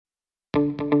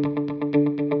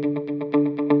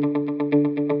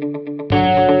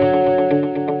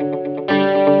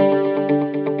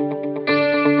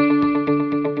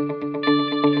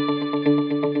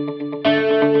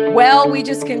we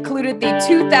just concluded the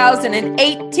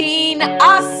 2018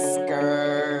 Oscars.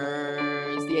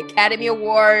 The Academy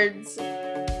Awards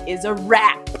is a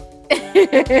wrap.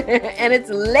 And it's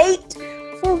late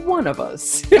for one of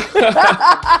us.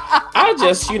 I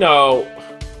just,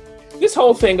 this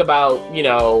whole thing about,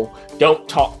 don't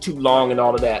talk too long and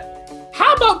all of that.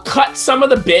 How about cut some of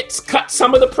the bits, cut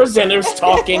some of the presenters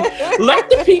talking, let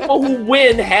the people who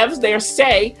win have their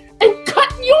say, and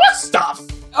cut your stuff.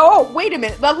 Oh, wait a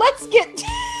minute. Now let's get,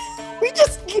 we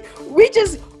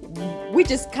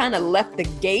just kind of left the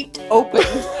gate open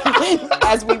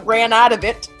as we ran out of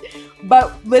it.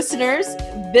 But listeners,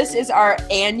 this is our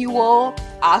annual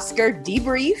Oscar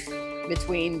debrief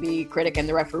between the critic and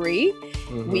the referee.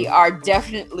 Mm-hmm. We are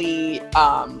definitely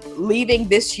leaving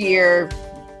this year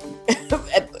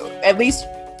at least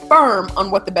firm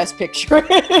on what the best picture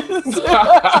is.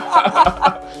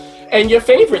 And your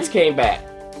favorites came back.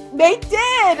 They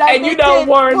did.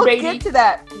 Warren, we'll baby. Get to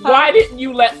that. Why didn't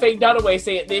you let Faye Dunaway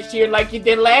say it this year like you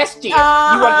did last year? You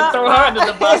wanted to throw her under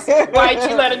the bus. Why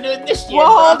didn't you let her do it this year?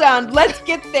 Well, hold on. Let's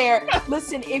get there.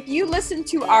 Listen, if you listened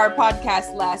to our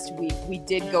podcast last week, we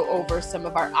did go over some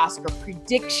of our Oscar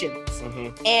predictions.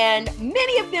 Mm-hmm. And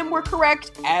many of them were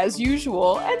correct, as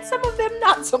usual, and some of them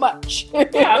not so much.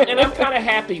 Yeah, and I'm kind of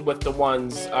happy with the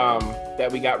ones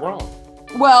that we got wrong.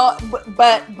 Well,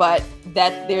 but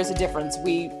that there's a difference.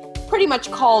 We pretty much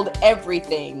called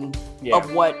everything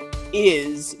of what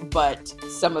is, but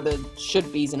some of the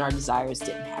should-bes and our desires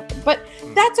didn't happen. But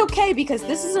that's okay, because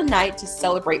this is a night to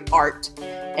celebrate art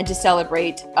and to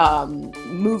celebrate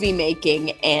movie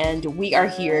making, and we are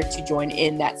here to join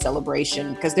in that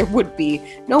celebration, because there would be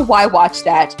no why watch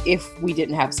that if we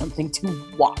didn't have something to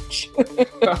watch.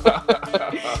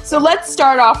 So let's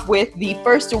start off with the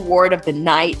first award of the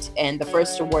night, and the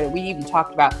first award that we even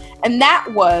talked about, and that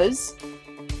was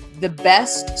the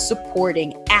Best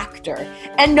Supporting Actor.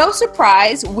 And no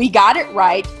surprise, we got it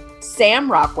right.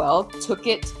 Sam Rockwell took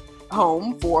it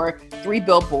home for 3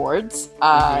 Billboards.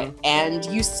 And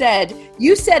you said,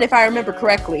 if I remember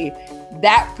correctly,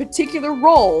 that particular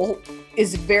role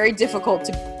is very difficult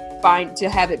to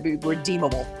have it be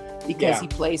redeemable, because he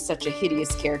plays such a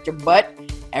hideous character. But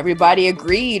everybody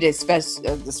agreed, as far as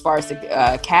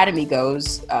the Academy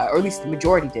goes, or at least the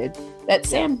majority did, that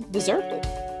Sam deserved it.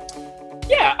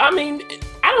 Yeah, I mean,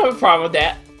 I don't have a problem with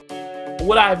that.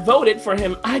 Would I have voted for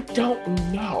him? I don't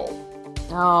know.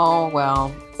 Oh,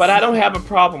 well. But I don't have a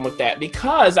problem with that,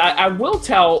 because I will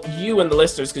tell you and the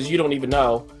listeners, because you don't even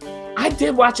know, I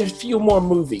did watch a few more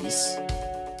movies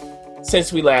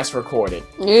since we last recorded.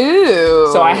 Ooh.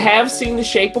 So I have seen The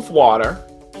Shape of Water.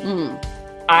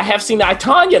 I have seen I,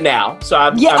 Tonya now, so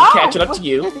I'm catching up to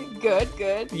you. Good.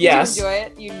 Yes.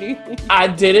 Did you enjoy it? I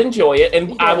did enjoy it,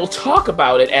 and I will talk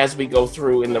about it as we go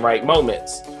through in the right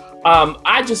moments.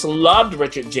 I just loved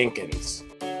Richard Jenkins.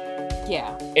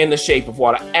 Yeah. In The Shape of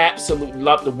Water. Absolutely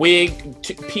loved the wig,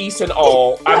 piece and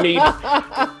all. I mean,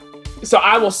 so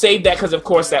I will save that, because of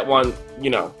course that one,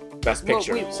 Best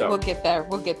Picture. We'll get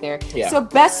there. Yeah. So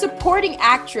Best Supporting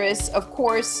Actress, of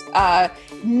course,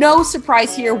 no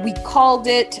surprise here. We called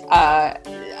it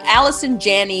Allison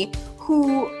Janney,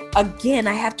 who, again,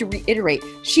 I have to reiterate,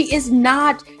 she is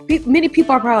not, many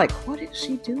people are probably like, what did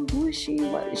she do? Who is she?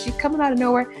 What is she coming out of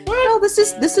nowhere? What? No, this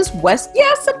is West.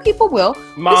 Yeah, some people will.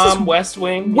 West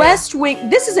Wing. West Wing.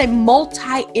 This is a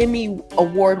multi-Emmy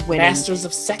award winning. Masters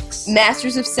of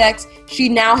Sex. She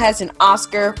now has an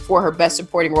Oscar for her Best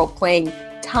Supporting role playing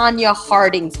Tonya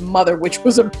Harding's mother, which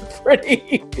was a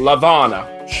pretty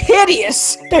LaVonna.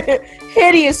 Hideous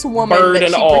woman bird that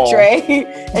she portrayed.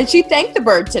 And she thanked the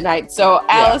bird tonight. So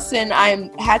Allison,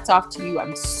 I'm hats off to you.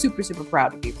 I'm super, super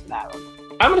proud of you for that one.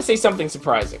 I'm going to say something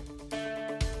surprising.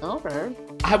 Okay.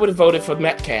 I would have voted for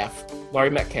Laurie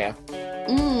Metcalf.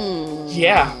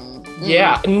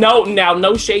 Yeah.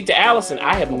 No shade to Allison.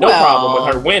 I have no problem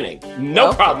with her winning.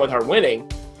 Problem with her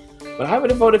winning. But I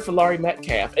would have voted for Laurie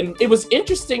Metcalf. And it was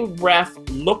interesting, Ref,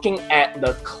 looking at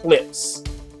the clips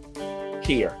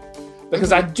here.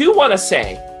 Because I do want to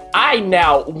say, I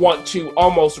now want to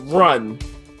almost run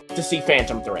to see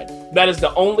Phantom Thread. That is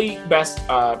the only Best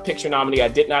Picture nominee I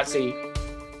did not see.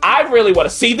 I really want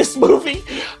to see this movie.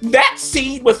 That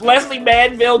scene with Leslie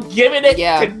Manville giving it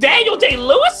to Daniel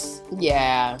Day-Lewis?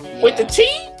 Yeah. With the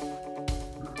tea?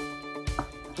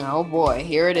 Oh boy,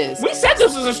 here it is. We said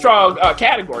this was a strong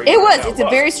category. It was. It's a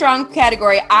very strong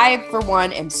category. I, for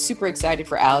one, am super excited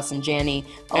for Allison Janney.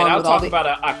 And I'll talk about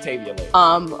Octavia later.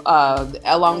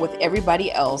 Along with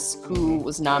everybody else who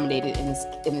was nominated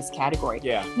in this category.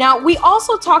 Yeah. Now, we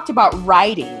also talked about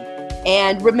writing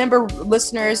And remember,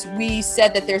 listeners, we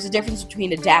said that there's a difference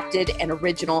between adapted and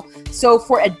original. So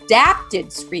for adapted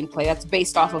screenplay, that's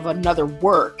based off of another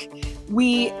work,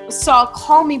 we saw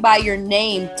Call Me By Your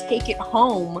Name take it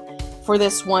home for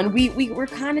this one. We were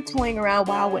kind of toying around,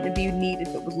 wow, wouldn't it be neat if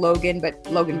it was Logan? But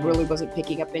Logan really wasn't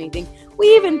picking up anything.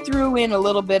 We even threw in a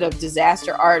little bit of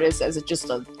Disaster Artist as just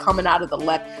a coming out of the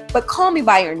left. But Call Me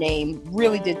By Your Name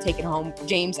really did take it home.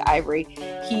 James Ivory,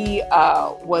 he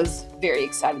was very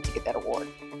excited to get that award.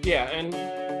 Yeah, and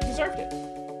deserved it.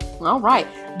 All right.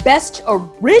 Best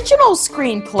Original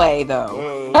Screenplay,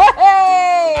 though.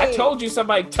 Hey! I told you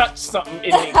somebody touched something in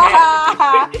the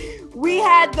academy. We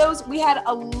had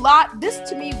a lot. This,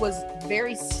 to me, was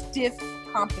very stiff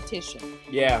competition.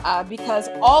 Yeah. Because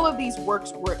all of these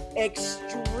works were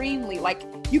extremely, like,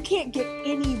 you can't get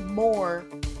any more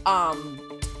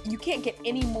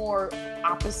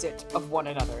opposite of one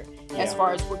another as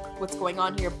far as what's going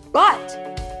on here.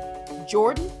 But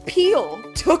Jordan Peele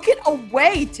took it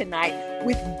away tonight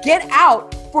with Get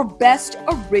Out for Best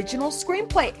Original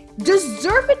Screenplay.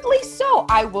 Deservedly so,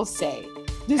 I will say.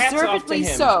 Deservedly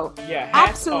so. Yeah,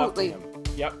 absolutely.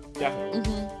 Yep, definitely.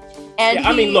 Mm-hmm. And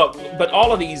I mean, look, but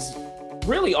all of these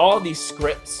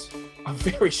scripts are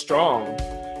very strong.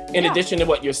 In addition to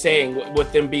what you're saying,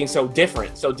 with them being so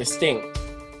different, so distinct.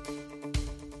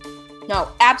 No,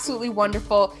 absolutely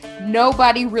wonderful.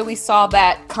 Nobody really saw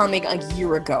that coming a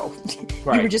year ago.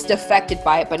 Right. We were just affected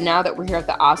by it, but now that we're here at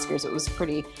the Oscars, it was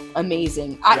pretty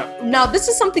amazing. Now, this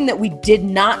is something that we did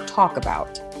not talk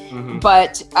about,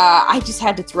 but I just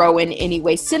had to throw in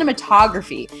anyway.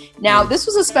 Cinematography. Now, this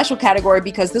was a special category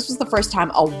because this was the first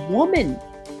time a woman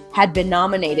had been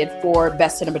nominated for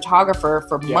Best Cinematographer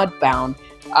for Mudbound.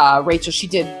 Rachel, she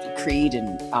did Creed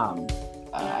and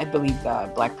I believe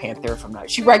Black Panther.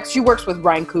 She works with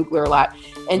Ryan Coogler a lot,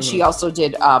 and she also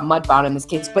did Mudbound in this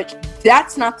case. But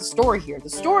that's not the story here. The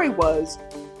story was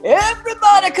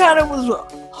everybody kind of was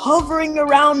hovering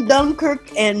around Dunkirk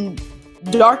and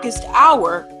Darkest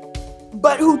Hour,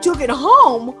 but who took it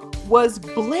home was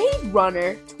Blade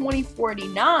Runner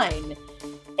 2049.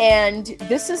 And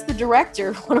this is the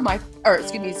director,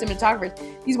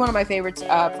 cinematographer. He's one of my favorites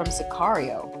from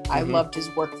Sicario. I loved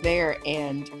his work there,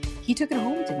 and he took it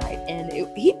home tonight. And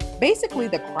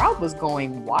the crowd was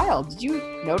going wild. Did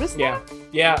you notice that?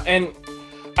 Yeah, and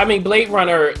I mean, Blade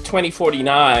Runner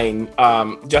 2049,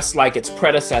 just like its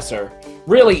predecessor,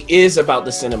 really is about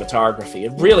the cinematography.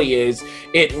 It really is.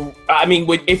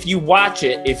 If you watch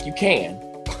it, if you can,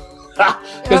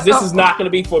 because this is not going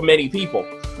to be for many people.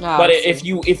 But if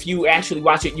you actually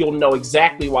watch it, you'll know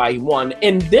exactly why he won.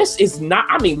 And this is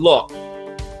not, look,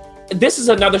 this is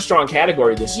another strong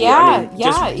category this year.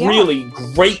 Really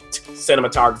great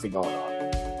cinematography going on.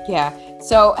 Yeah.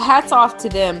 So hats off to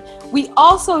them. We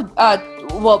also,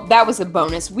 that was a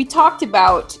bonus. We talked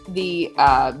about the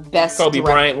best Kobe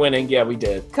Bryant winning. Yeah, we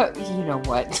did. You know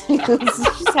what?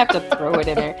 Just have to throw it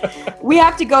in there. We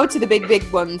have to go to the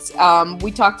big ones.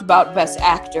 We talked about Best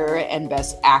Actor and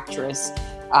Best Actress.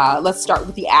 Let's start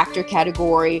with the actor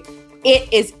category.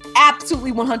 It is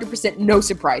absolutely 100% no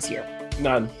surprise here.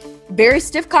 None. Very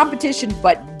stiff competition,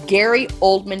 but Gary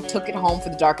Oldman took it home for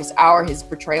The Darkest Hour, his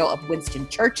portrayal of Winston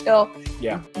Churchill.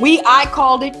 Yeah. I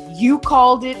called it, you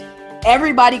called it,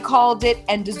 everybody called it,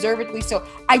 and deservedly so.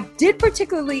 I did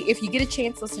particularly, if you get a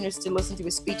chance, listeners, to listen to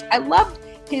his speech, I loved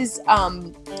his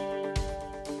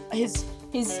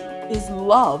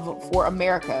love for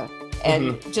America.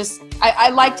 And I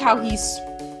liked how he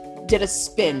did a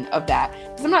spin of that.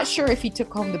 Because I'm not sure if he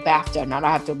took home the BAFTA or not.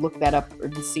 I have to look that up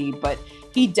to see. But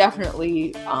he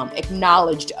definitely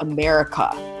acknowledged America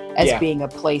as being a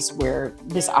place where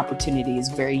this opportunity is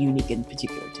very unique and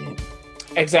particular to him.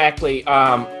 Exactly.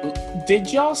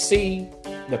 Did y'all see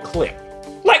the clip?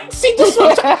 This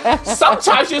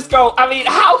sometimes you just go,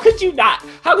 how could you not?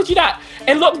 How could you not?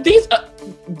 And look, these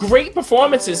great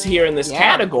performances here in this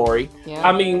category.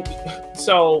 Yeah.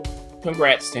 So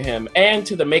congrats to him and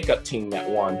to the makeup team that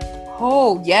won.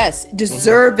 Oh, yes.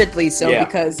 Deservedly so,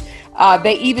 because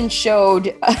they even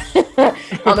showed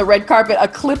on the red carpet a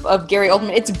clip of Gary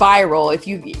Oldman. It's viral if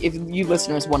you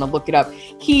listeners want to look it up.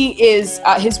 He is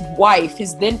his wife,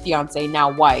 his then fiance,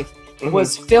 now wife,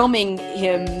 was filming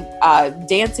him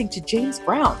dancing to James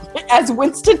Brown as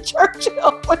Winston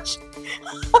Churchill, which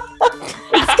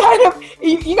it's kind of,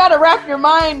 you got to wrap your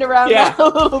mind around that a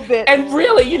little bit. And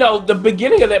really, the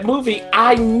beginning of that movie,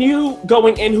 I knew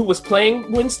going in who was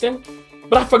playing Winston,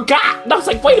 but I forgot. And I was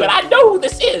like, wait a minute, I know who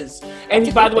this is.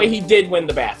 And by the way, he did win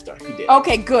the BAFTA. He did.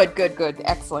 Okay, good.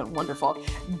 Excellent, wonderful.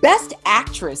 Best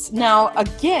Actress. Now,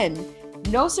 again,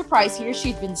 no surprise here.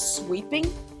 She'd been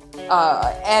sweeping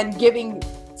and giving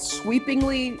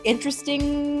sweepingly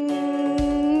interesting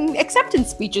acceptance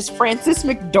speeches. Frances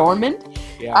McDormand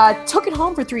took it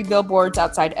home for 3 billboards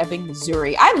outside Ebbing,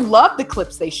 Missouri. I love the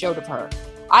clips they showed of her.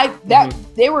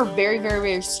 They were very, very,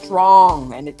 very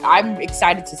strong, and I'm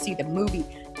excited to see the movie.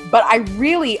 But I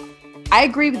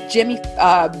agree with Jimmy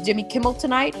Kimmel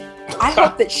tonight. I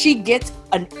hope that she gets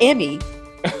an Emmy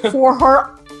for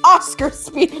her Oscar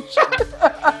speech.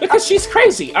 Because she's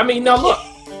crazy. I mean, now look.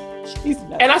 She's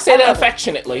nuts. And I say that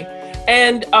affectionately.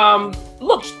 And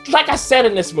look, like I said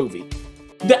in this movie,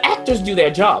 the actors do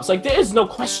their jobs. Like, there is no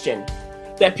question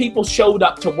that people showed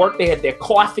up to work. They had their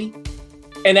coffee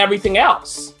and everything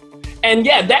else. And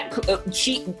yeah,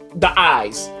 the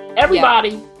eyes.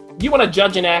 Everybody, you want to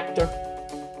judge an actor?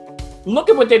 Look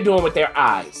at what they're doing with their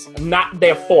eyes, not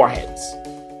their foreheads.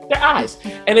 Their eyes.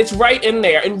 And it's right in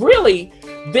there. And really,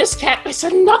 this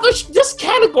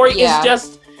category is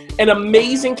just an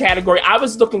amazing category. I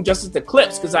was looking just at the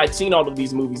clips because I'd seen all of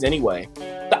these movies anyway.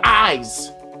 The eyes.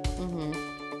 Mm-hmm.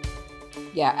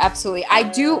 Yeah, absolutely. I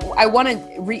want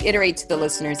to reiterate to the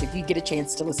listeners, if you get a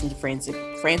chance to listen to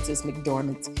Frances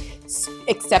McDormand's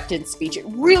acceptance speech, it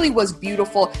really was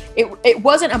beautiful. It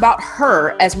wasn't about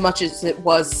her as much as it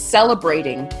was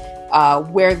celebrating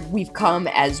where we've come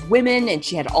as women, and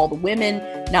she had all the women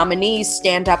nominees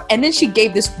stand up, and then she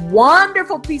gave this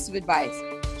wonderful piece of advice.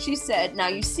 She said, now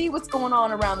you see what's going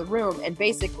on around the room, and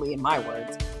basically, in my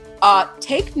words,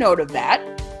 take note of that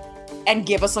and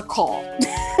give us a call.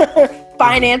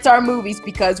 Finance our movies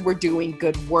because we're doing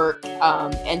good work.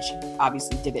 And she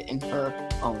obviously did it in her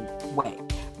own way.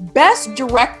 Best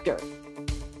Director.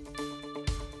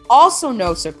 Also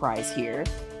no surprise here.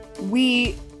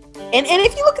 And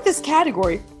if you look at this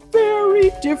category,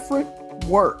 very different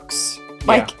works.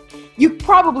 Like, you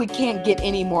probably can't get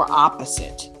any more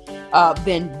opposite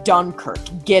than Dunkirk,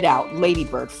 Get Out, Lady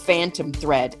Bird, Phantom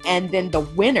Thread, and then the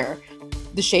winner,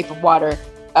 The Shape of Water,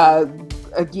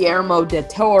 Guillermo del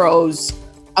Toro's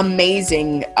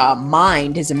amazing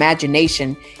mind, his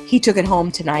imagination. He took it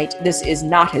home tonight. This is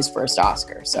not his first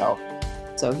Oscar, so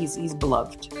he's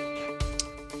beloved.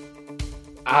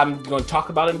 I'm going to talk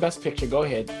about it in Best Picture. Go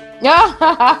ahead.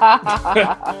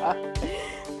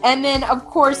 And then, of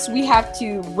course, we have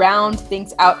to round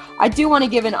things out. I do want to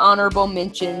give an honorable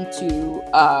mention to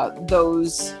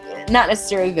those, not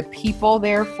necessarily the people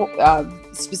there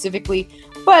specifically,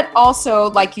 but also,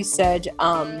 like you said,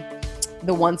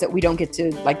 the ones that we don't get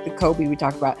to, like the Kobe we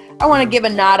talked about. I want to give a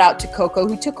nod out to Coco,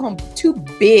 who took home 2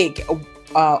 big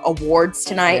awards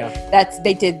tonight. Yeah.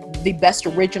 They did the Best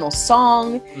Original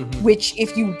Song, which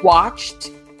if you watched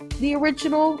the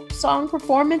original song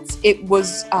performance, it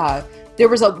was there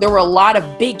were a lot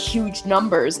of big, huge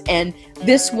numbers, and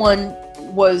this one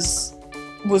was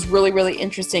really, really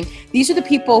interesting. These are the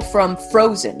people from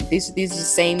Frozen. These are the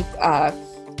same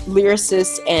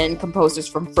lyricists and composers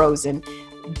from Frozen.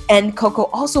 And Coco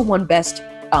also won Best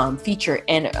Feature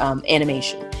and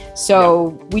Animation.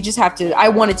 So we just have to, I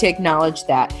wanted to acknowledge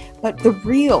that. But the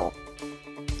real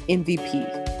MVP,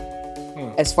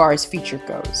 as far as feature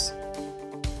goes,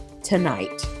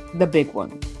 tonight, the big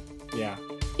one. Yeah.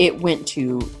 It went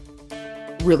to,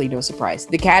 really no surprise,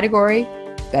 the category,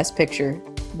 Best Picture,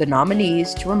 the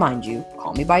nominees, to remind you,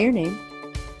 Call Me By Your Name,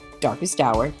 Darkest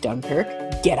Hour, Dunkirk,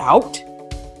 Get Out,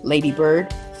 Lady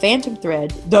Bird, Phantom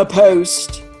Thread, The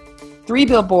Post, 3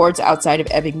 Billboards Outside of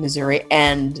Ebbing, Missouri,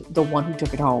 and the one who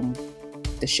took it home,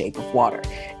 The Shape of Water.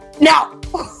 Now,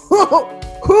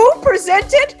 who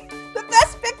presented the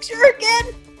Best Picture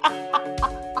again?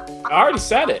 I already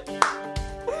said it.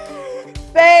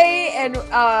 Faye and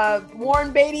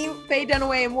Warren Beatty, Faye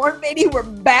Dunaway and Warren Beatty were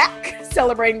back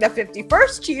celebrating the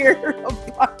 51st year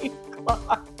of Bonnie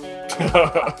Clyde.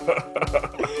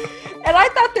 And I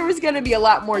thought there was going to be a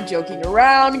lot more joking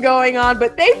around going on,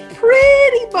 but they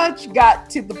pretty much got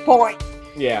to the point.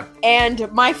 Yeah.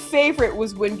 And my favorite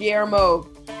was when Guillermo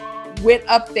went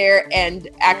up there and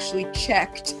actually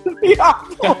checked the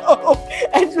envelope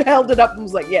and held it up and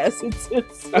was like, yes, it's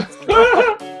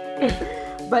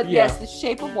But yes, The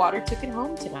Shape of Water took it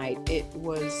home tonight. It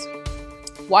was,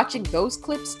 watching those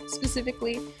clips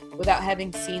specifically without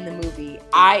having seen the movie,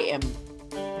 I am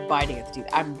biting at the teeth.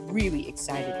 I'm really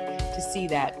excited to see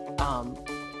that.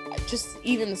 Just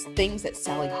even the things that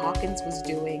Sally Hawkins was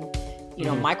doing, you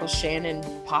know, Michael Shannon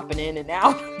popping in and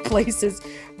out places,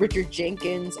 Richard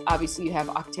Jenkins, obviously you have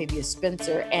Octavia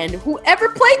Spencer, and whoever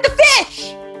played the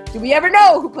fish. Do we ever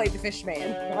know who played the fish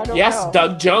man? I don't know.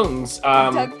 Doug Jones.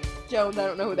 Doug Jones, I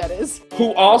don't know who that is.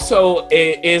 Who also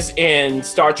is in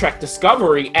Star Trek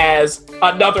Discovery as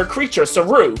another creature,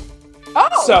 Saru.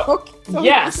 Oh, so okay. So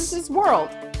yes. This is his world.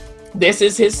 This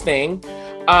is his thing.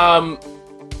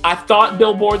 I thought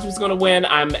Billboards was going to win.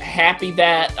 I'm happy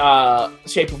that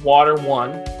Shape of Water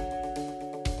won.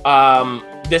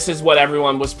 This is what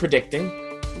everyone was predicting.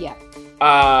 Yeah.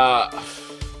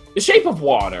 The Shape of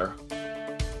Water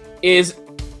is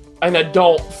an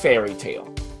adult fairy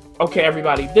tale. Okay,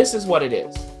 everybody, this is what it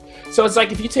is. So it's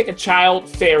like if you take a child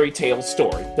fairy tale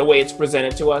story, the way it's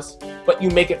presented to us, but you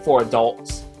make it for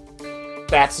adults,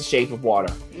 that's The Shape of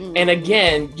Water. Mm. And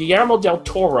again, Guillermo del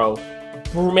Toro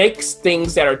makes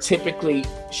things that are typically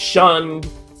shunned,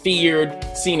 feared,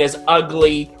 seen as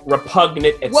ugly,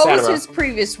 repugnant, etc. What was his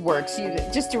previous works?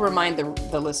 Just to remind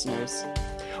the listeners.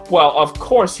 Well, of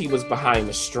course he was behind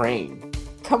The Strain.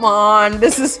 Come on,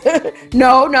 this is...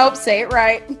 Nope, say it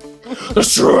right. The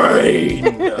Strain!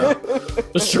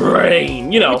 The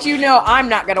Strain, you know. But you know I'm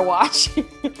not going to watch.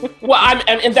 Well,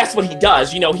 and that's what he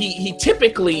does. You know, he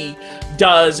typically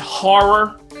does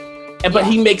horror, but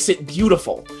he makes it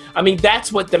beautiful. I mean,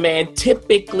 that's what the man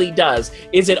typically does.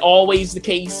 Is it always the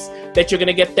case that you're going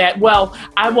to get that? Well,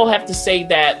 I will have to say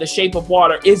that The Shape of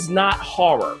Water is not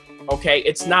horror, okay?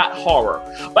 It's not horror.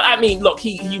 But I mean, look,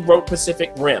 he wrote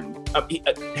Pacific Rim,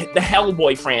 the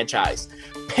Hellboy franchise,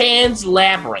 Pan's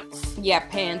Labyrinth. Yeah,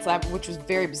 Pan's Labyrinth, which was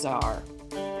very bizarre.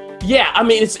 Yeah, I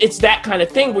mean, it's that kind of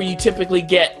thing where you typically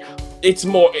get, it's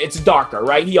darker,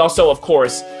 right? He also, of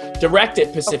course,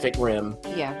 directed Pacific Rim.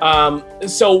 Yeah.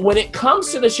 So when it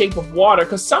comes to The Shape of Water,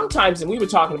 because sometimes, and we were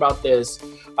talking about this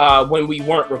when we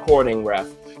weren't recording, Ref,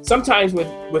 sometimes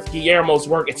with Guillermo's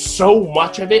work, it's so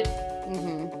much of it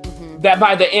that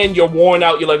by the end you're worn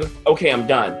out. You're like, okay, I'm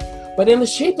done. But in The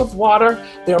Shape of Water,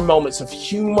 there are moments of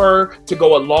humor to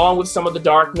go along with some of the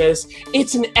darkness.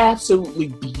 It's an absolutely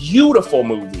beautiful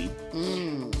movie.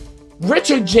 Mm.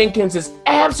 Richard Jenkins is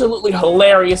absolutely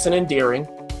hilarious and endearing.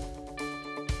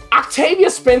 Octavia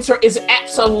Spencer is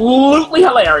absolutely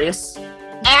hilarious.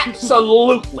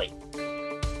 Absolutely.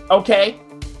 Okay?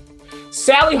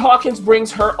 Sally Hawkins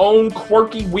brings her own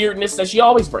quirky weirdness that she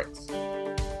always brings.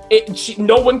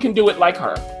 No one can do it like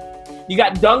her. You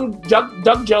got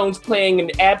Doug Jones playing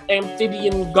an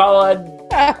amphibian god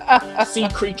sea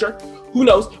creature. Who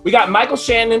knows? We got Michael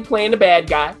Shannon playing the bad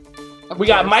guy. We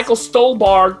got Michael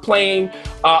Stolberg playing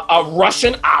a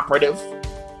Russian operative.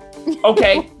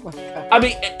 Okay? I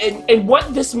mean, and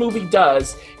what this movie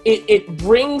does, it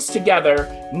brings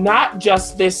together not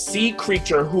just this sea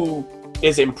creature who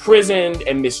is imprisoned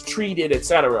and mistreated,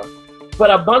 etc.,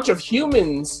 but a bunch of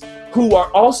humans who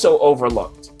are also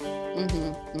overlooked.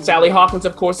 Sally Hawkins,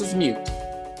 of course, is mute.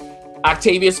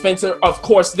 Octavia Spencer, of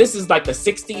course, this is like the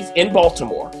 60s in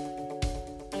Baltimore.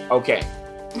 Okay.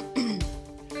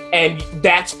 And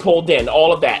that's pulled in,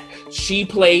 all of that. She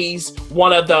plays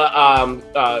one of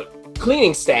the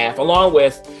cleaning staff along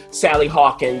with Sally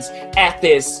Hawkins at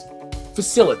this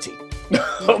facility.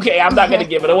 Okay, I'm not going to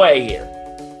give it away here.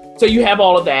 So you have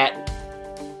all of that.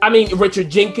 I mean, Richard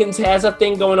Jenkins has a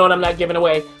thing going on I'm not giving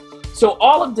away. So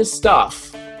all of this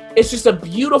stuff, it's just a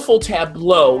beautiful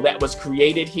tableau that was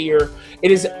created here.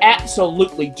 It is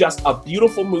absolutely just a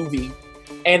beautiful movie.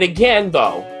 And again,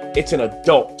 though, it's an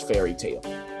adult fairy tale.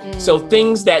 So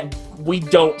things that we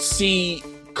don't see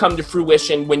come to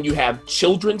fruition when you have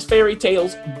children's fairy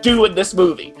tales do in this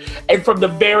movie. And from the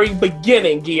very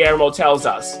beginning, Guillermo tells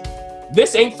us,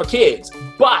 this ain't for kids,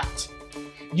 but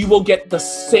you will get the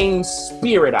same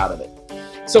spirit out of it.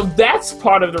 So that's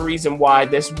part of the reason why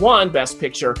this won Best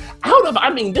Picture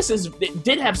it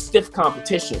did have stiff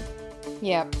competition.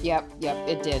 Yep,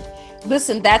 it did.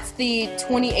 Listen, that's the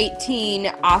 2018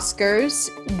 Oscars.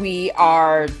 We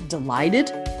are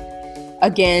delighted.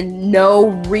 Again, no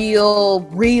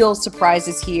real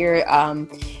surprises here.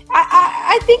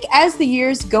 I think as the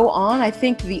years go on, I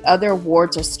think the other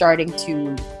awards are starting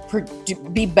to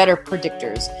be better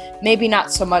predictors. Maybe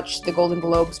not so much the Golden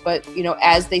Globes, but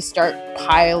as they start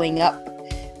piling up,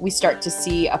 we start to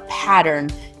see a pattern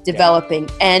developing.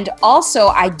 Yeah. And also,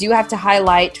 I do have to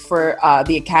highlight for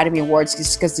the Academy Awards,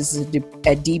 just because this is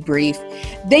a debrief.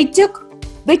 They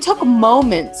took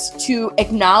moments to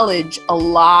acknowledge a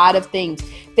lot of things.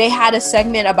 They had a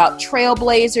segment about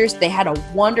trailblazers. They had a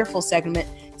wonderful segment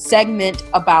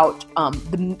about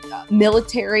the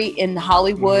military in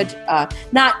Hollywood.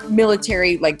 Not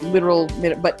military like literal,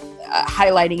 but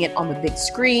highlighting it on the big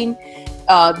screen.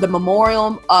 The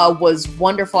memorial was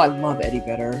wonderful. I love Eddie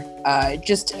Vedder.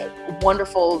 Just a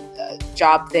wonderful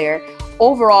job there.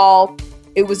 Overall,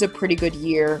 it was a pretty good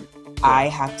year, I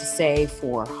have to say,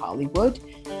 for Hollywood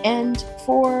and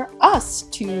for us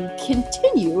to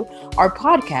continue our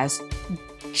podcast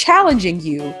challenging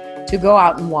you to go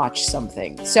out and watch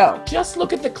something. So just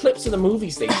look at the clips of the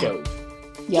movies they showed.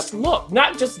 Just look,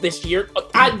 not just this year.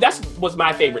 That was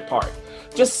my favorite part.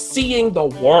 just seeing the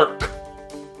work.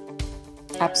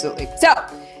 Absolutely. So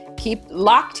keep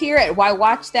locked here at Why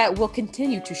Watch That. We'll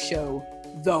continue to show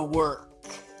the work.